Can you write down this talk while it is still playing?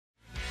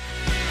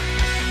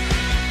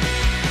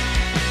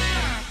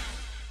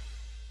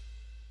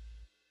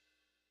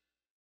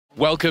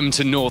Welcome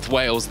to North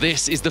Wales.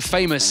 This is the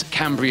famous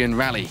Cambrian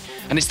Rally,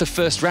 and it's the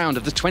first round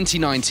of the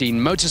 2019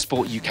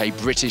 Motorsport UK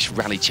British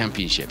Rally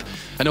Championship.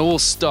 An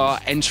all-star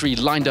entry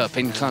lined up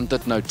in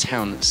Llandudno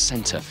town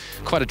centre.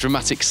 Quite a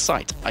dramatic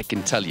sight, I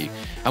can tell you.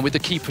 And with the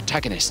key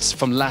protagonists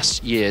from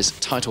last year's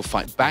title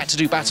fight back to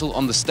do battle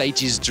on the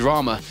stage's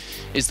drama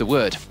is the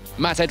word.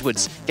 Matt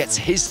Edwards gets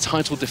his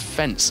title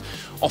defence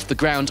off the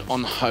ground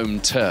on home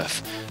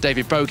turf.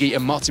 David Bogie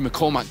and Martin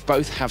McCormack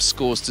both have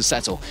scores to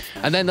settle.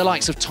 And then the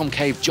likes of Tom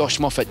Cave, Josh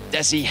Moffat,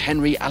 Desi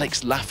Henry,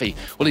 Alex Laffey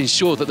will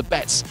ensure that the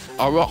bets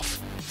are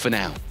off for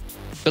now.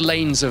 The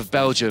lanes of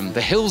Belgium,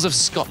 the hills of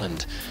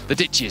Scotland, the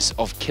ditches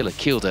of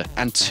Kilakilda,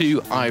 and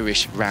 2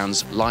 Irish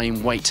rounds lie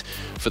in wait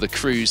for the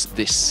crews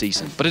this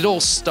season. But it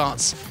all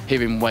starts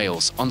here in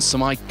Wales on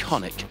some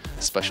iconic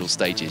special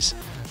stages.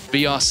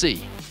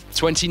 BRC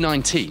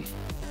 2019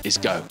 is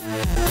go.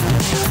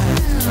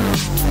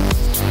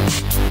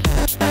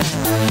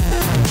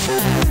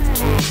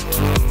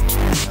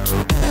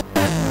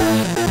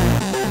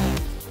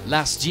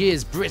 Last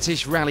year's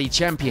British Rally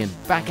champion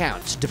back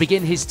out to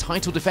begin his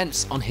title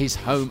defence on his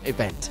home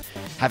event.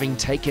 Having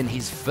taken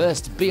his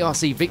first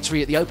BRC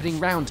victory at the opening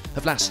round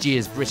of last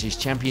year's British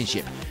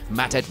Championship,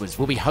 Matt Edwards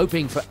will be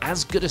hoping for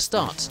as good a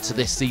start to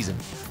this season.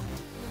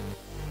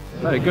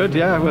 Very good,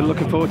 yeah, we're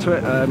looking forward to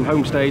it.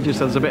 Home stages,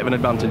 so there's a bit of an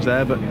advantage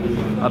there, but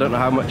I don't know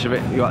how much of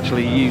it you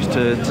actually use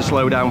to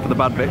slow down for the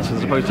bad bits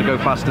as opposed to go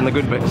fast in the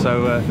good bits,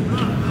 so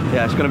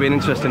yeah, it's going to be an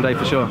interesting day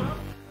for sure.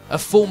 A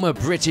former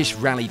British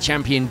Rally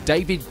champion,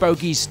 David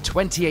Bogie's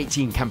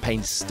 2018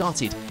 campaign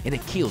started in a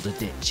Kielder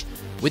ditch.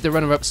 With the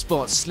runner-up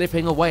spot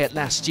slipping away at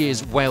last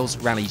year's Wales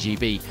Rally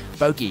GB,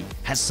 Bogie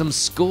has some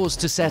scores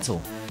to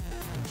settle.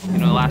 You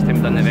know, the last time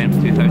we done the event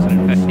was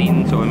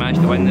 2015, so we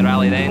managed to win the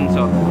rally then.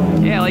 So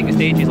yeah, I like the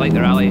stages, like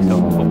the rally, so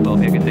hopefully it'll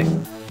be a good day.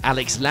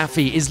 Alex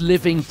Laffey is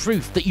living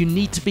proof that you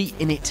need to be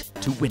in it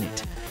to win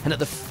it. And at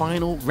the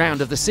final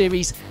round of the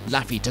series,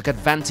 Laffey took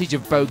advantage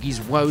of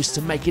Bogie's woes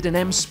to make it an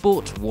M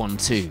Sport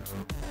 1-2.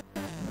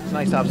 It's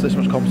nice to have this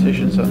much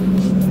competition, so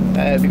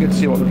it'd be good to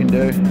see what we can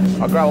do.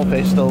 Our gravel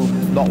pace is still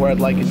not where I'd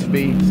like it to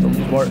be, still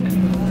needs work.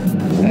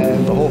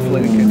 But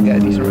hopefully we can get a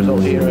decent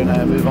result here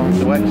and move on to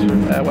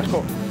the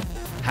Westport.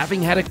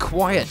 Having had a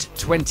quiet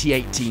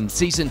 2018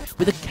 season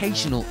with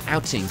occasional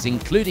outings,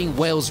 including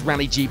Wales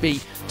Rally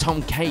GB,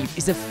 Tom Cave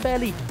is a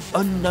fairly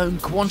unknown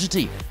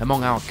quantity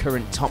among our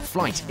current top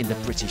flight in the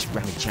British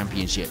Rally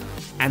Championship.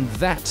 And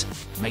that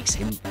makes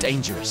him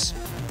dangerous.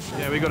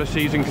 Yeah, we got a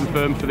season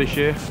confirmed for this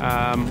year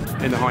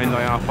in the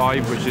Hyundai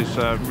R5, which is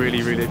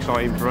really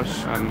exciting for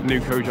us, and new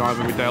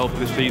co-driver with Dale for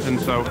this season.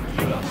 So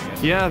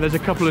yeah, there's a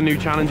couple of new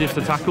challenges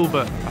to tackle,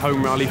 but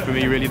home rally for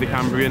me, really the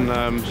Cambrian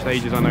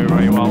stages I know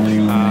very well.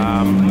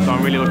 So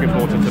I'm really looking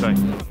forward to today.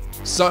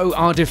 So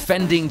our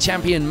defending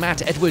champion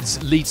Matt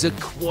Edwards leads a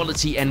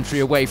quality entry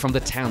away from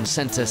the town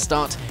centre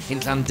start in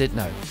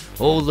Llandudno.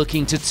 All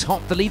looking to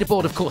top the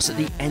leaderboard, of course, at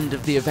the end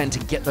of the event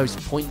and get those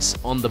points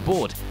on the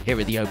board here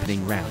at the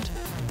opening round.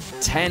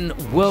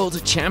 10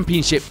 World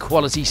Championship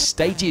quality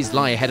stages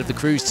lie ahead of the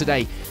crews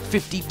today,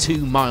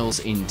 52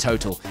 miles in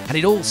total. And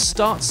it all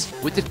starts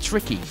with the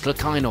tricky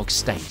Glacainog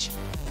stage.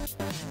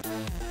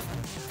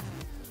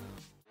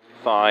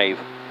 5,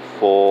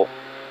 4,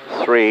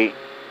 3,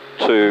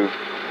 2,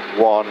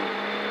 1,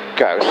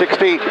 go.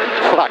 60,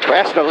 flat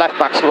crest, and left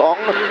back's long.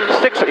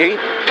 60,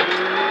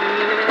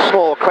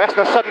 small crest,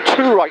 and a sudden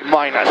 2 right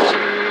minus.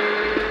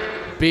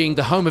 Being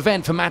the home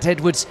event for Matt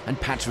Edwards and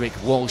Patrick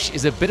Walsh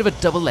is a bit of a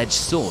double-edged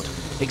sword.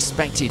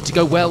 Expected to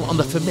go well on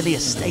the familiar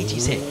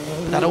stages here,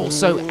 but that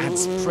also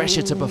adds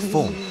pressure to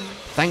perform.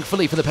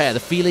 Thankfully for the pair, the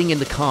feeling in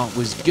the car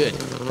was good.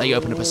 They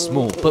opened up a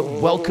small, but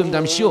welcomed,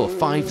 I'm sure,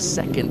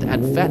 5-second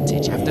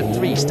advantage after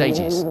 3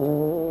 stages.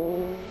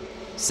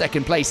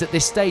 Second place at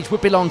this stage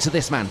would belong to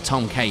this man,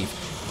 Tom Cave.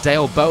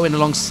 Dale Bowen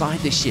alongside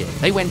this year.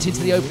 They went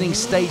into the opening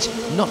stage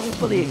not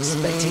fully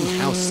expecting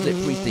how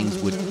slippery things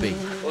would be.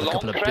 A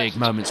couple of big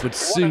moments would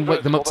soon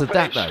wake them up to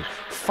that though.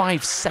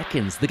 5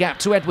 seconds, the gap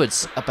to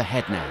Edwards up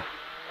ahead now.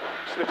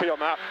 Slippy on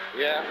that,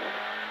 yeah.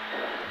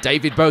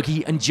 David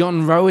Bogie and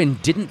John Rowan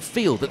didn't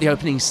feel that the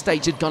opening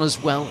stage had gone as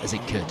well as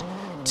it could.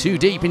 Too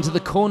deep into the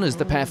corners,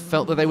 the pair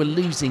felt that they were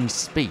losing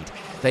speed.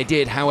 They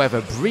did,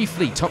 however,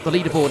 briefly top the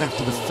leaderboard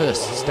after the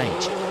first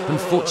stage.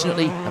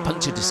 Unfortunately, a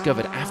puncture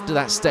discovered after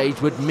that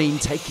stage would mean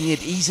taking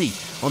it easy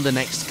on the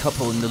next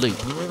couple in the loop.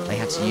 They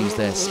had to use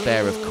their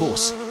spare, of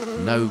course.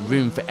 No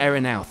room for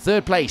error now.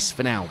 Third place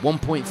for now,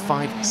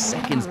 1.5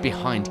 seconds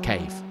behind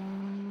Cave.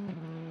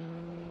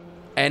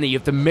 Any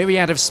of the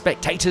myriad of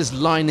spectators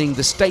lining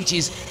the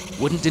stages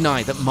wouldn't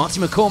deny that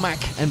Marty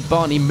McCormack and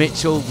Barney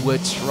Mitchell were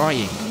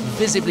trying,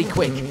 visibly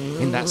quick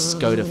in that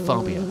Skoda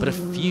Fabia, but a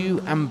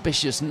few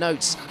ambitious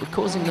notes were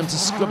causing them to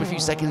scrub a few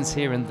seconds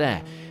here and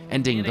there,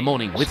 ending the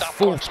morning with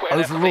 4th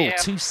overall,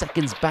 2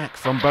 seconds back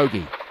from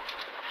Bogie.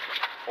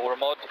 Over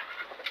mud,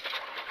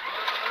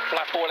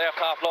 flat 4 left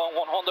half long,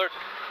 100,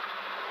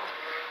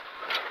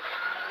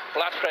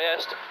 flat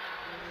crest,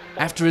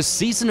 After a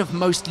season of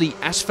mostly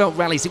asphalt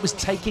rallies, it was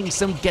taking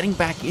some getting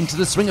back into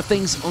the swing of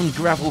things on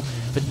gravel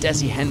for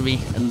Desi Henry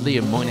and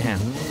Liam Moynihan.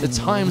 The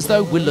times,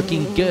 though, were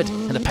looking good,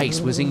 and the pace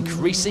was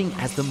increasing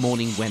as the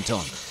morning went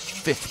on.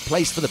 5th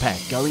place for the pair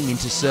going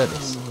into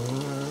service.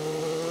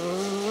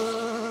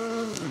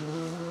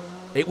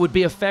 It would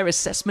be a fair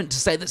assessment to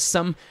say that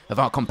some of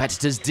our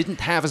competitors didn't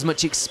have as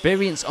much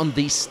experience on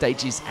these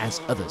stages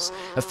as others.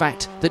 A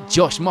fact that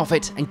Josh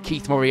Moffat and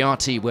Keith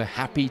Moriarty were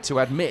happy to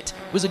admit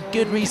was a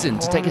good reason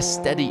to take a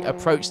steady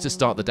approach to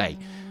start the day.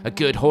 A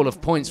good haul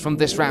of points from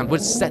this round would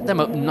set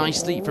them up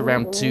nicely for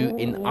round 2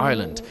 in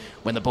Ireland,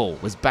 when the ball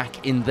was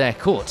back in their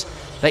court.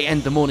 They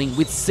end the morning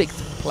with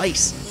 6th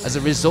place as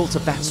a result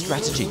of that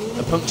strategy.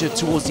 A puncture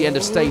towards the end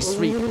of stage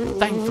 3,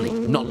 thankfully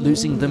not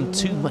losing them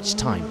too much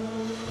time.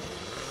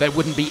 There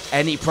wouldn't be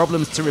any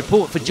problems to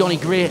report for Johnny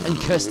Greer and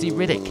Kirsty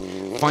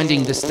Riddick,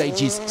 finding the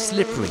stages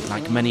slippery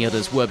like many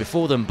others were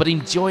before them, but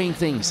enjoying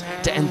things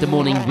to end the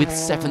morning with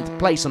 7th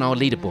place on our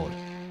leaderboard.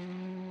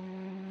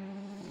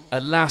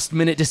 A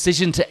last-minute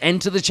decision to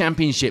enter the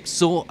championship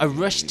saw a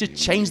rush to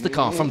change the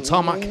car from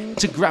tarmac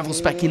to gravel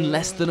spec in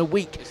less than a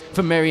week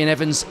for Marion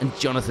Evans and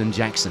Jonathan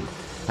Jackson.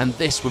 And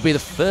this would be the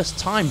first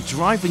time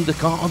driving the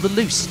car on the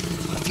loose.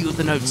 A few of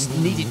the notes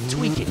needed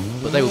tweaking,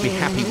 but they will be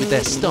happy with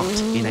their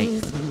start in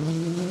 8th.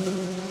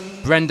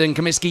 Brendan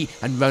Comiskey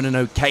and Ronan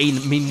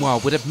O'Kane, meanwhile,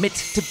 would admit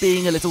to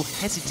being a little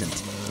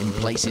hesitant in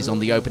places on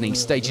the opening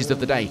stages of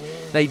the day.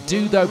 They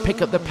do, though,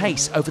 pick up the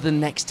pace over the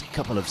next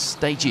couple of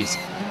stages,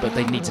 but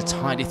they need to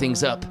tidy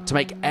things up to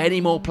make any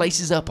more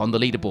places up on the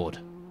leaderboard.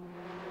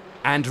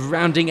 And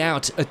rounding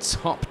out a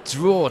top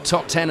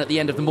 10 at the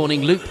end of the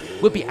morning loop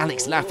would be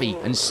Alex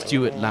Laffey and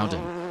Stuart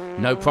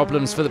Loudon. No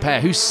problems for the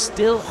pair, who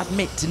still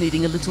admit to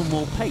needing a little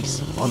more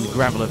pace on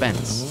gravel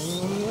events.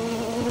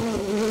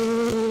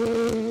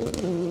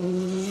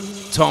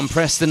 Tom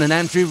Preston and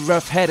Andrew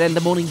Roughhead end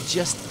the morning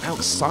just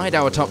outside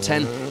our top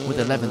 10 with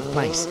 11th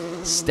place.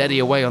 Steady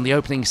away on the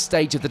opening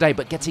stage of the day,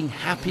 but getting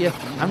happier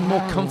and more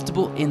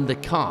comfortable in the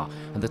car,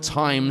 and the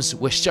times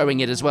were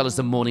showing it as well as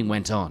the morning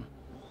went on.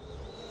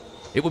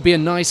 It would be a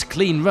nice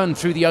clean run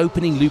through the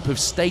opening loop of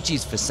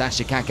stages for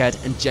Sasha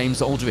Kakad and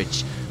James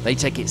Aldridge. They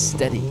take it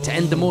steady to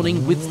end the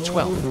morning with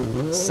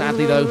 12th.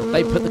 Sadly, though,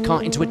 they put the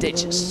car into a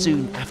ditch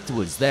soon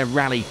afterwards, their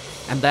rally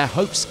and their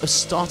hopes of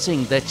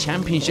starting their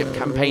championship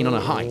campaign on a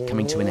high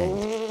coming to an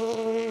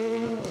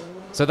end.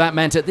 So that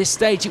meant at this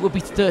stage it would be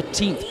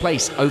 13th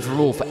place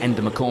overall for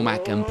Enda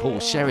McCormack and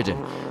Paul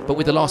Sheridan. But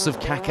with the loss of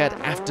Kakad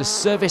after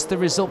service, the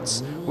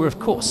results were of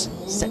course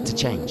set to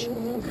change.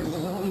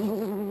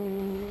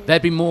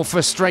 There'd be more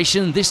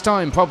frustration, this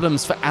time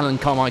problems for Alan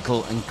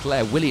Carmichael and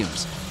Claire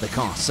Williams, the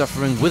car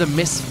suffering with a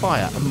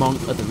misfire among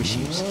other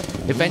issues.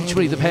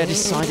 Eventually the pair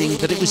deciding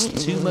that it was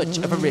too much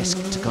of a risk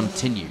to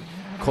continue,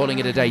 calling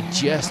it a day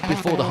just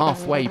before the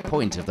halfway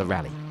point of the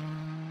rally.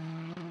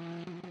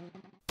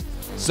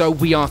 So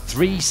we are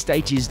 3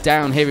 stages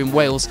down here in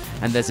Wales,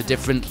 and there's a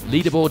different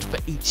leaderboard for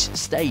each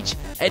stage.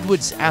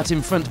 Edwards out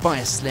in front by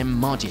a slim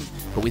margin,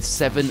 but with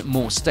 7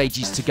 more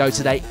stages to go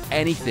today,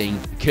 anything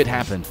could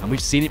happen, and we've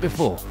seen it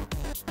before.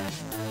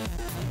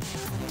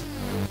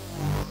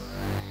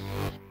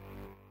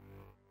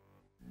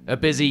 A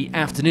busy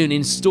afternoon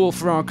in store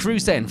for our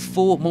crews then.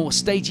 4 more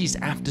stages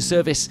after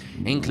service,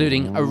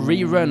 including a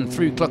rerun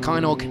through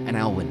Clochainog and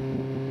Alwyn.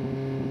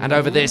 And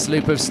over this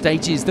loop of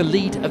stages, the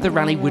lead of the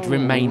rally would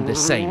remain the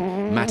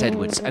same. Matt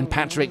Edwards and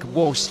Patrick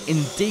Walsh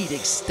indeed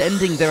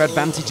extending their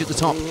advantage at the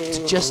top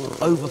to just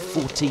over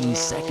 14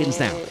 seconds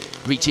now,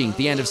 reaching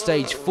the end of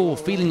stage 4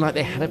 feeling like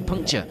they had a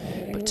puncture,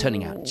 but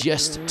turning out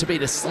just to be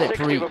the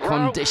slippery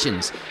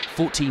conditions.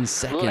 14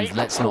 seconds,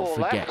 let's not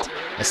forget.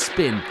 A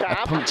spin, a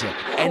puncture,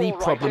 any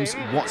problems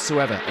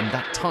whatsoever, and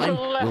that time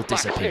will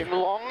disappear.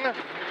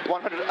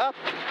 100 up.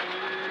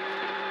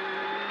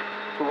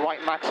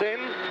 Right max in.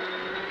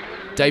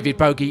 David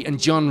Bogie and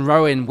John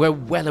Rowan were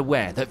well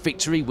aware that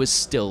victory was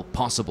still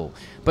possible.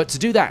 But to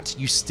do that,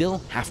 you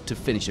still have to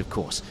finish, of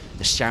course.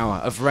 The shower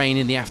of rain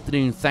in the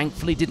afternoon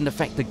thankfully didn't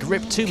affect the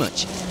grip too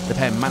much, the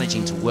pair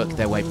managing to work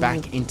their way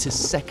back into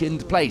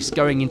 2nd place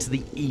going into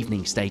the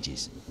evening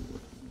stages.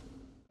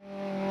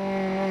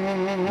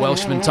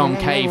 Welshman Tom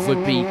Cave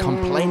would be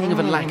complaining of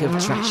a lack of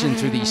traction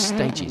through these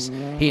stages.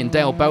 He and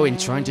Dale Bowen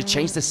trying to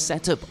change the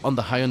setup on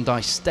the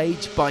Hyundai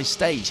stage by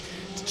stage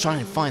to try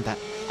and find that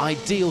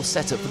ideal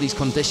setup for these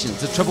conditions.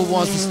 The trouble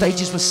was the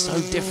stages were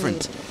so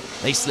different.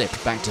 They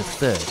slipped back to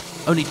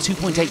 3rd. Only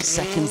 2.8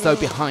 seconds though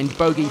behind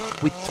Bogie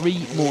with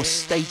 3 more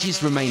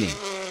stages remaining.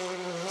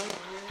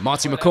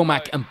 Marty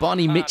McCormack and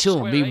Barney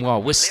Mitchell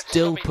meanwhile were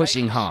still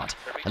pushing hard.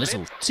 A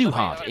little too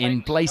hard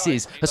in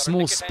places. A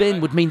small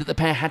spin would mean that the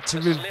pair had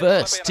to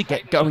reverse to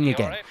get going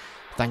again.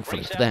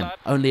 Thankfully for them,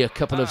 only a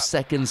couple of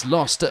seconds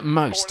lost at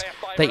most.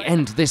 They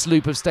end this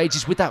loop of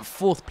stages with that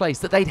 4th place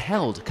that they'd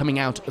held coming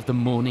out of the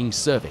morning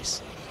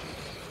service.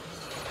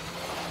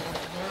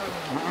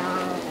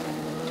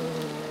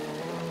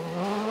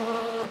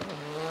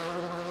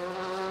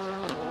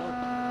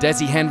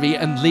 Desi Henry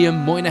and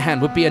Liam Moynihan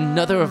would be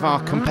another of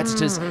our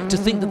competitors to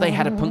think that they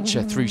had a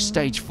puncture through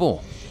stage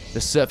 4.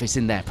 The surface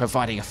in there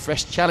providing a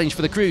fresh challenge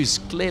for the crews,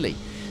 clearly.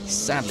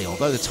 Sadly,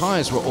 although the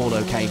tyres were all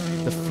okay,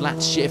 the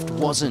flat shift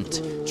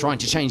wasn't. Trying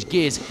to change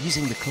gears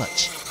using the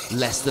clutch.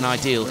 Less than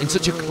ideal in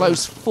such a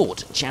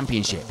close-fought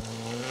championship.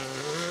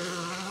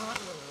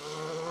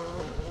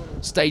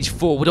 Stage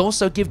 4 would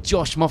also give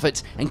Josh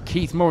Moffat and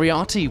Keith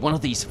Moriarty one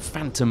of these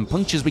phantom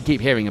punctures we keep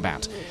hearing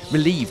about.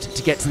 Relieved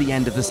to get to the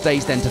end of the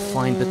stage then to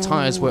find the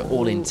tyres were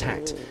all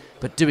intact.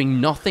 But doing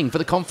nothing for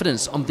the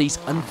confidence on these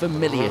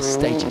unfamiliar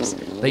stages.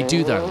 They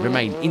do, though,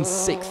 remain in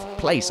 6th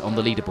place on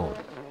the leaderboard.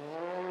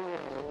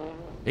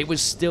 It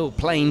was still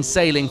plain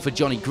sailing for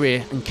Johnny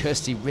Greer and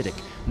Kirsty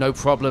Riddick. No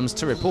problems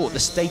to report. The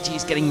stage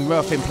is getting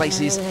rough in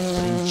places,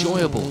 but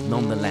enjoyable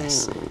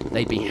nonetheless.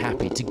 They'd be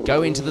happy to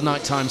go into the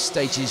nighttime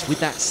stages with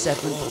that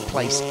 7th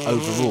place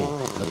overall,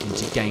 looking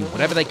to gain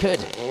whatever they could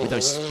with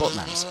those spot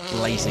lamps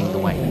blazing the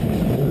way.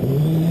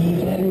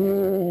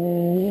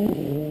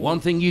 One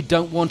thing you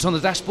don't want on the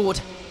dashboard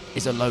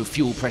is a low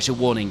fuel pressure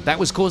warning. That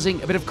was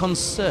causing a bit of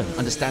concern,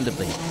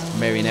 understandably, for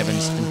Marion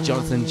Evans and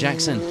Jonathan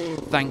Jackson.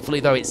 Thankfully,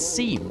 though, it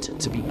seemed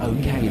to be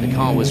okay. The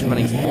car was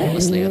running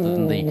flawlessly other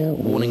than the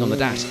warning on the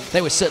dash.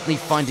 They were certainly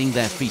finding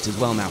their feet as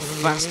well now,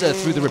 faster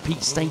through the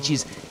repeat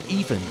stages,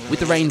 even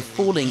with the rain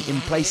falling in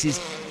places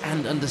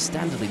and,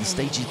 understandably, the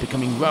stages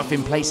becoming rough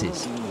in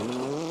places.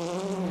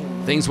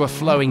 Things were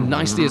flowing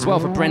nicely as well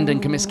for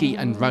Brendan Comiskey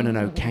and Ronan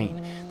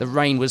O'Kane. The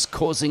rain was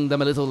causing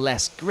them a little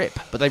less grip,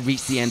 but they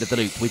reached the end of the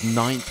loop with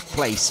 9th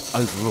place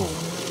overall.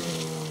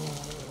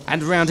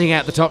 And rounding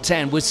out the top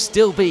 10 would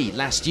still be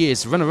last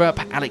year's runner-up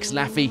Alex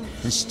Laffey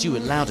and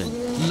Stuart Loudon.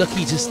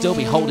 Lucky to still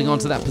be holding on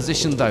to that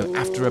position though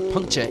after a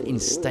puncture in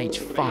stage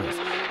 5,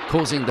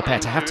 causing the pair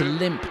to have to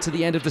limp to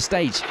the end of the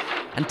stage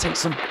and take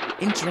some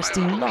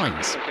interesting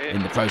lines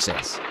in the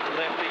process.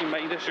 Left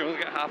minus, you only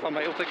get half a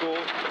mile to go.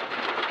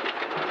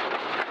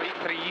 Right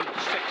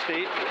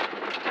 360.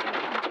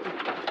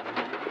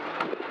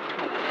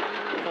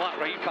 Flat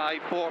right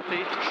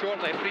 540,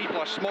 short left 3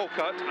 plus small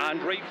cut,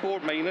 and right 4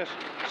 minus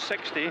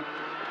 60.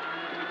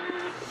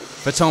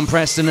 For Tom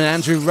Preston and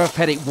Andrew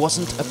Roughhead, it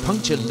wasn't a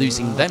puncture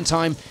losing them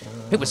time.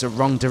 It was a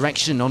wrong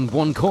direction on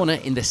one corner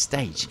in the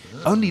stage.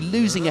 Only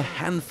losing a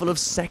handful of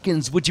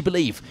seconds, would you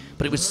believe?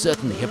 But it would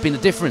certainly have been the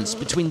difference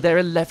between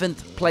their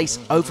 11th place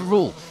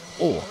overall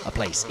or a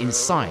place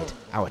inside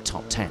our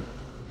top 10.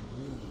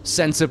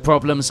 Sensor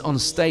problems on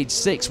stage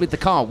 6 with the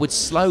car would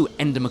slow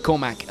Enda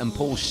McCormack and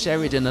Paul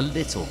Sheridan a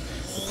little.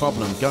 The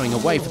problem going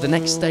away for the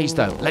next stage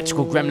though.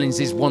 Electrical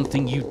gremlins is one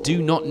thing you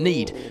do not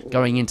need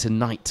going into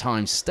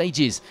nighttime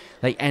stages.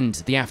 They end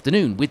the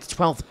afternoon with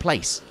 12th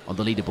place on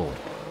the leaderboard.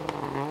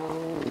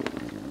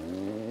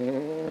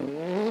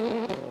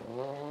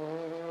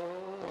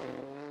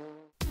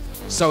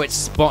 So it's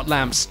spot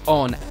lamps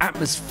on,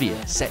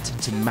 atmosphere set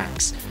to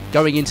max.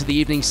 Going into the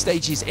evening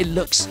stages, it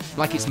looks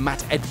like it's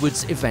Matt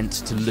Edwards' event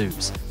to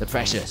lose. The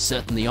pressure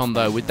certainly on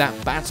though, with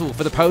that battle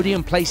for the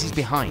podium places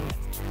behind.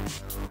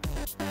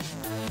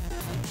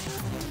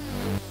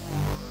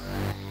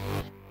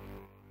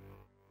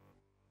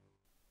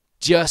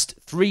 Just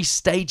 3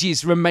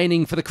 stages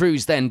remaining for the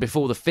crews then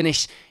before the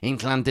finish in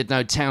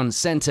Llandudno Town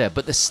Centre,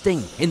 but the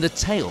sting in the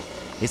tail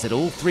is that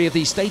all 3 of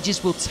these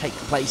stages will take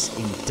place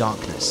in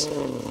darkness.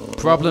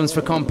 Problems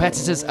for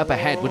competitors up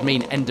ahead would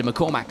mean Enda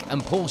McCormack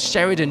and Paul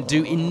Sheridan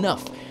do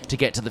enough to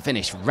get to the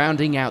finish,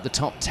 rounding out the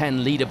top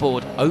 10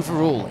 leaderboard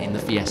overall in the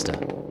Fiesta.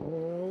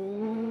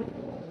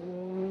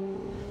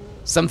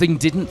 Something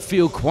didn't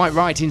feel quite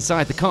right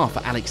inside the car for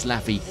Alex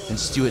Laffey and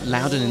Stuart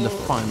Loudon in the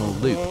final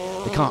loop.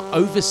 The car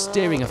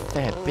oversteering a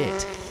fair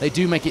bit. They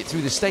do make it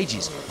through the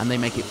stages and they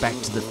make it back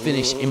to the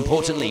finish,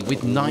 importantly,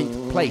 with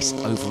 9th place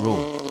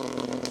overall.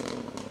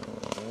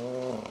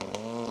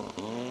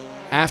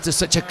 After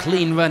such a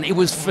clean run, it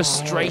was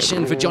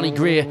frustration for Johnny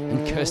Greer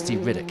and Kirsty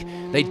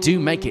Riddick. They do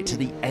make it to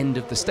the end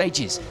of the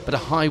stages, but a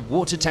high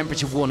water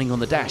temperature warning on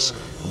the dash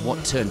and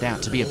what turned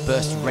out to be a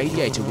burst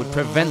radiator would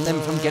prevent them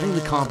from getting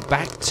the car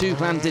back to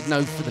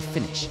Llandudno for the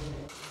finish.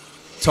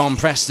 Tom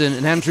Preston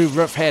and Andrew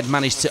Roughhead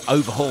managed to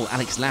overhaul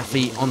Alex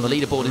Laffey on the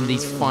leaderboard in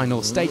these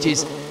final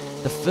stages.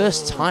 The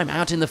first time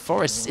out in the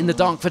forests in the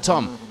dark for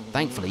Tom,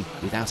 thankfully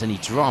without any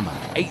drama.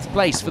 8th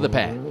place for the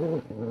pair.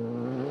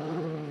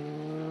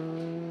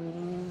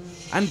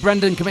 And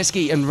Brendan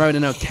Comiskey and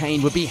Ronan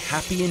O'Kane would be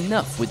happy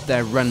enough with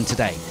their run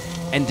today,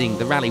 ending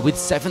the rally with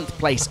 7th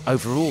place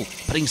overall,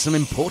 putting some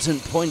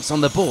important points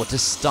on the board to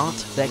start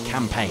their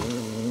campaign.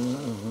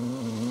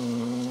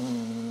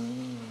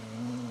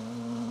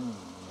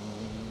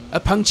 A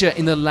puncture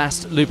in the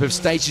last loop of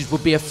stages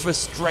would be a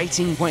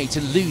frustrating way to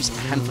lose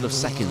a handful of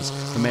seconds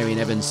for Marion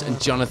Evans and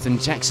Jonathan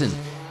Jackson.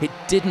 It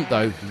didn't,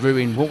 though,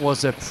 ruin what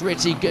was a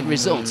pretty good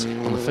result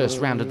on the first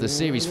round of the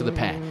series for the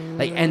pair.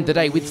 They end the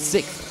day with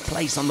 6th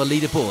place on the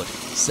leaderboard.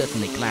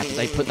 Certainly glad that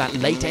they put that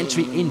late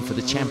entry in for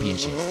the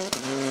championship.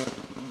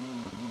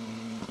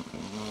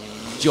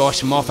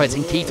 Josh Moffat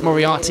and Keith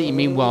Moriarty,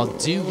 meanwhile,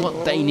 do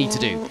what they need to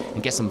do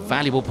and get some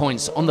valuable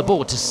points on the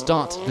board to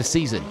start the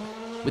season.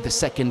 With the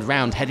second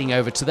round heading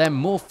over to their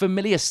more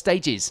familiar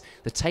stages,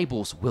 the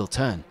tables will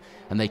turn.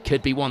 and they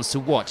could be ones to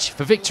watch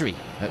for victory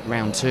at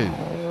round 2.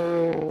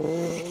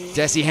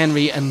 Desi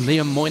Henry and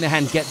Liam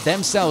Moynihan get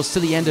themselves to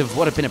the end of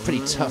what had been a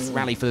pretty tough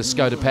rally for the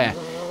Skoda pair.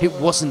 It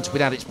wasn't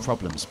without its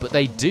problems, but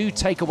they do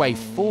take away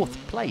 4th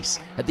place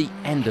at the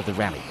end of the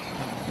rally.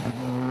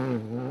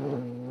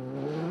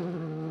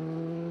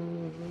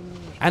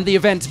 And the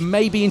event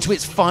may be into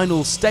its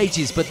final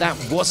stages, but that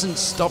wasn't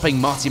stopping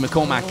Marty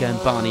McCormack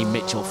and Barney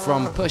Mitchell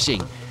from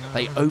pushing.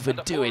 They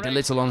overdo it a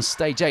little on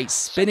stage 8,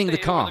 spinning the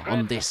car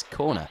on this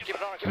corner.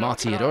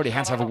 Marty had already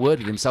had to have a word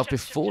with himself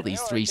before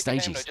these 3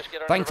 stages.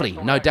 Thankfully,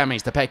 no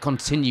damage. The pair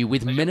continue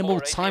with minimal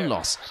time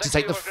loss to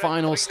take the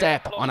final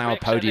step on our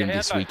podium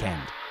this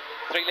weekend.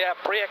 3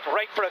 left, brake,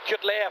 right for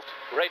acute left.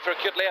 Right for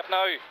acute left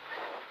now.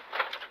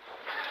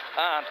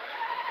 And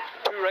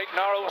 2 right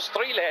narrows,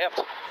 3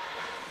 left.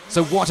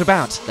 So what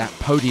about that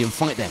podium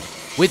fight then?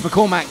 With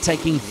McCormack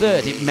taking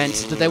 3rd, it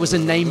meant that there was a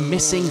name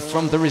missing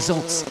from the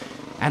results.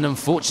 And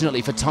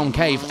unfortunately for Tom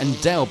Cave and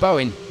Dale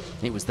Bowen,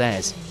 it was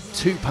theirs.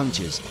 2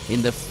 punctures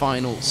in the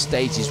final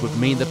stages would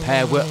mean the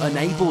pair were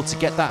unable to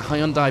get that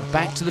Hyundai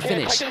back to the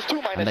finish,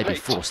 and they'd be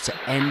forced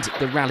to end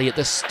the rally at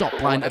the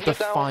stop line of the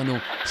final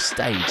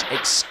stage.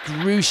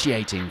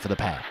 Excruciating for the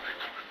pair.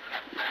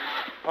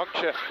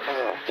 Puncture.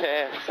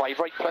 Okay, 5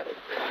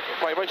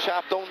 right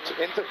sharp down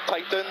into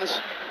tight turns,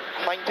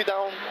 90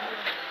 down.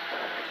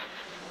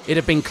 It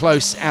had been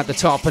close at the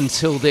top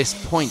until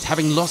this point.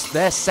 Having lost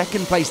their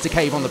 2nd place to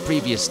Cave on the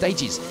previous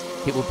stages,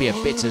 it would be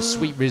a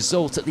bittersweet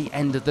result at the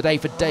end of the day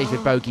for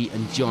David Bogie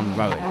and John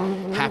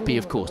Rowan. Happy,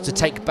 of course, to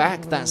take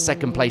back that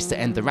 2nd place to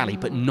end the rally,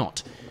 but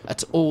not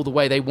at all the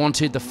way they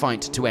wanted the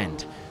fight to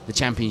end. The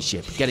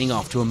championship getting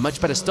off to a much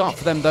better start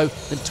for them, though,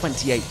 than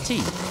 2018,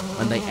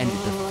 when they ended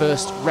the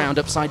 1st round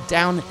upside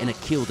down in a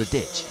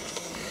Kielder-ditch.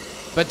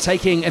 But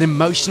taking an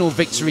emotional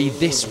victory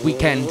this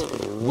weekend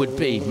would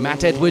be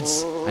Matt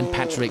Edwards and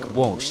Patrick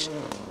Walsh.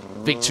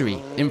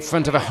 Victory in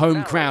front of a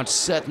home crowd,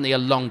 certainly a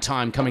long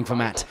time coming for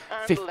Matt.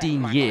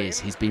 15 years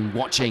he's been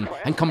watching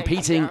and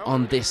competing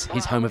on this,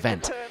 his home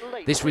event.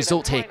 This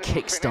result here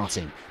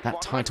kick-starting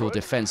that title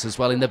defence as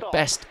well in the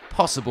best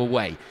possible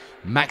way.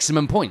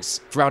 Maximum points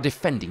for our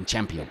defending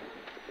champion.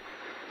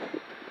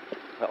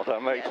 Well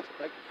done, mate.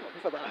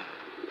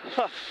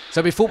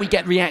 So before we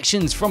get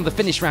reactions from the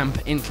finish ramp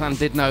in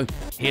Llandudno,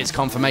 here's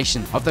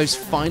confirmation of those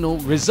final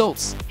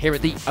results here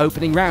at the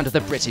opening round of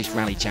the British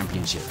Rally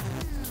Championship.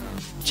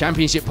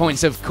 Championship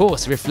points, of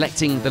course,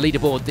 reflecting the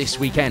leaderboard this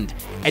weekend.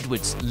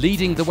 Edwards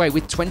leading the way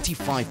with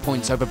 25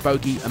 points over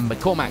Bogie and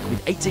McCormack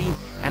with 18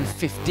 and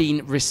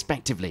 15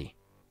 respectively.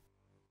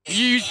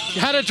 You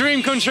had a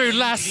dream come true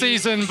last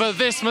season, but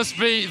this must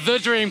be the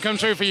dream come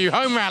true for you,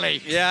 home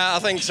rally. Yeah, I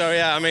think so,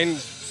 yeah. I mean,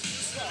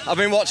 I've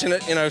been watching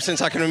it,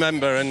 since I can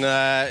remember, and,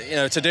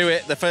 to do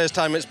it the first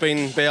time it's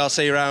been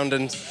BRC round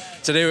and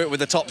to do it with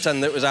the top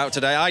 10 that was out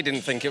today, I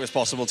didn't think it was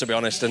possible, to be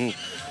honest, and,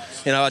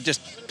 I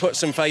just put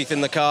some faith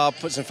in the car,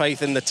 put some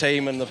faith in the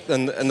team and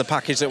the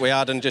package that we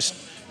had, and just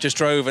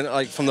drove, and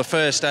like from the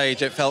first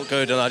stage it felt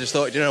good, and I just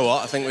thought, you know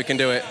what, I think we can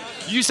do it.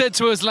 You said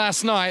to us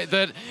last night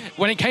that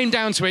when it came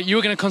down to it, you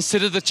were going to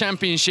consider the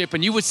championship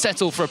and you would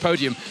settle for a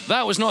podium.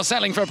 That was not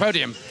settling for a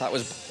podium. That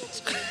was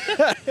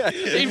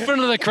in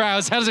front of the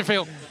crowds. How does it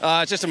feel?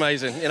 It's just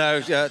amazing,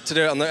 to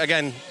do it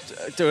again,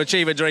 to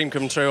achieve a dream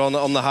come true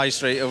on the high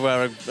street of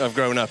where I've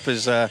grown up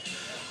is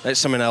it's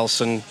something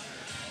else, and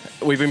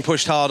we've been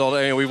pushed hard all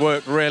day. We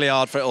worked really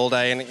hard for it all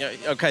day, and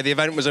okay, the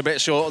event was a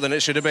bit shorter than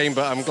it should have been,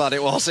 but I'm glad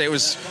it was. It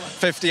was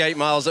 58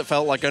 miles that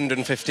felt like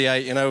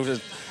 158.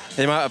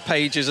 The amount of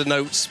pages of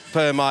notes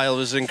per mile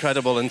was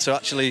incredible, and to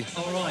actually,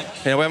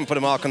 we haven't put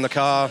a mark on the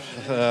car.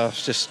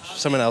 It's just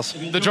something else.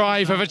 The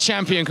drive of a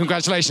champion.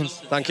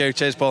 Congratulations. Thank you.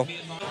 Cheers, Paul.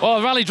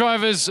 Well, rally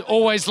drivers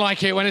always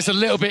like it when it's a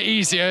little bit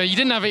easier. You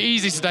didn't have it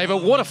easy today,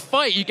 but what a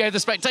fight you gave the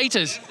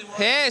spectators.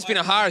 Yeah, it's been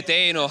a hard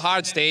day,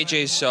 hard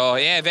stages. So,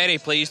 yeah, very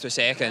pleased with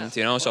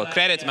 2nd, So,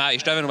 credit to Matt,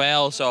 he's driven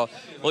well. So,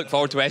 look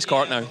forward to West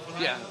Cork now.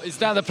 Yeah, is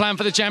that the plan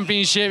for the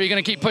championship? You're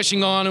going to keep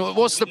pushing on?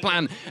 What's the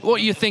plan? What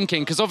are you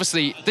thinking? Because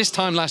obviously, this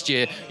time last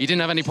year, you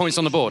didn't have any points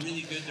on the board.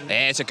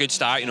 Yeah, it's a good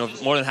start.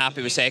 More than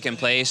happy with 2nd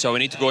place. So, we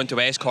need to go into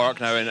West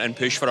Cork now and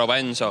push for a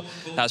win. So,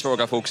 that's what we're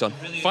going to focus on.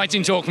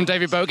 Fighting talk from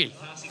David Bogie.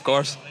 Of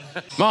course.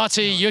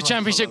 Marty, your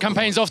championship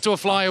campaign's off to a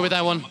flyer with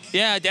that one.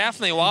 Yeah,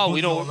 definitely. Wow,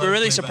 we're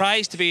really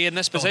surprised to be in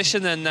this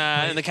position in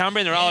the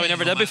Cambrian rally we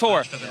never did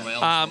before.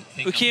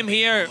 We came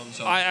here.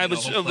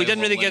 We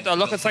didn't really get a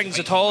look at things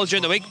at all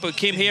during the week, but we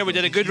came here. We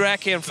did a good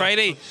recce on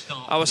Friday.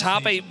 I was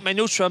happy. My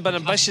notes were a bit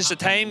ambitious at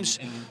times.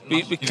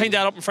 We cleaned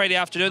that up on Friday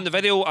afternoon, the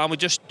video, and we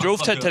just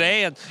drove to it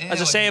today. And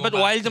as I say, a bit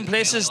wild in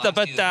places, we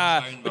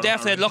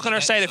definitely had luck on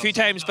our side a few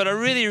times, but a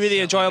really, really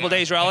enjoyable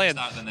day's rallying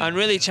and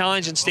really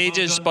challenging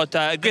stages. But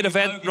a good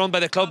event run by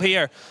the club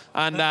here.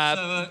 And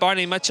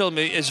Barney Mitchell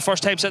is the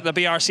first time sitting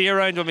the BRC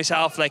around with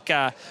myself.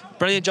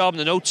 brilliant job in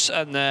the notes,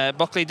 and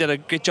Buckley did a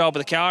great job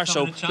with the car.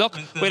 So look,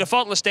 we had a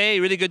faultless day,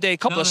 really good day, a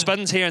couple of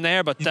spins here and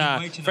there, but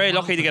very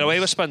lucky to get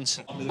away with spins.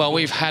 Well,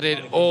 we've had it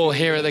all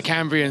here at the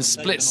Cambrian.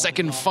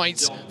 Split-second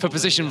fights for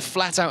position,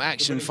 flat-out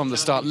action from the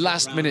start,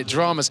 last-minute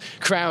dramas,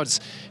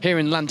 crowds here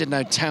in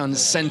Llandudno Town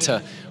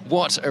Centre.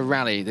 What a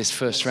rally this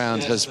first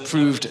round has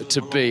proved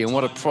to be, and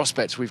what a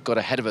prospect we've got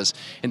ahead of us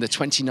in the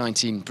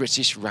 2019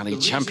 British Rally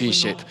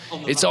Championship.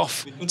 It's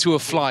off to a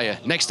flyer.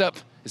 Next up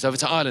is over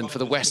to Ireland for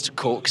the West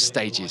Cork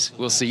stages.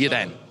 We'll see you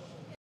then.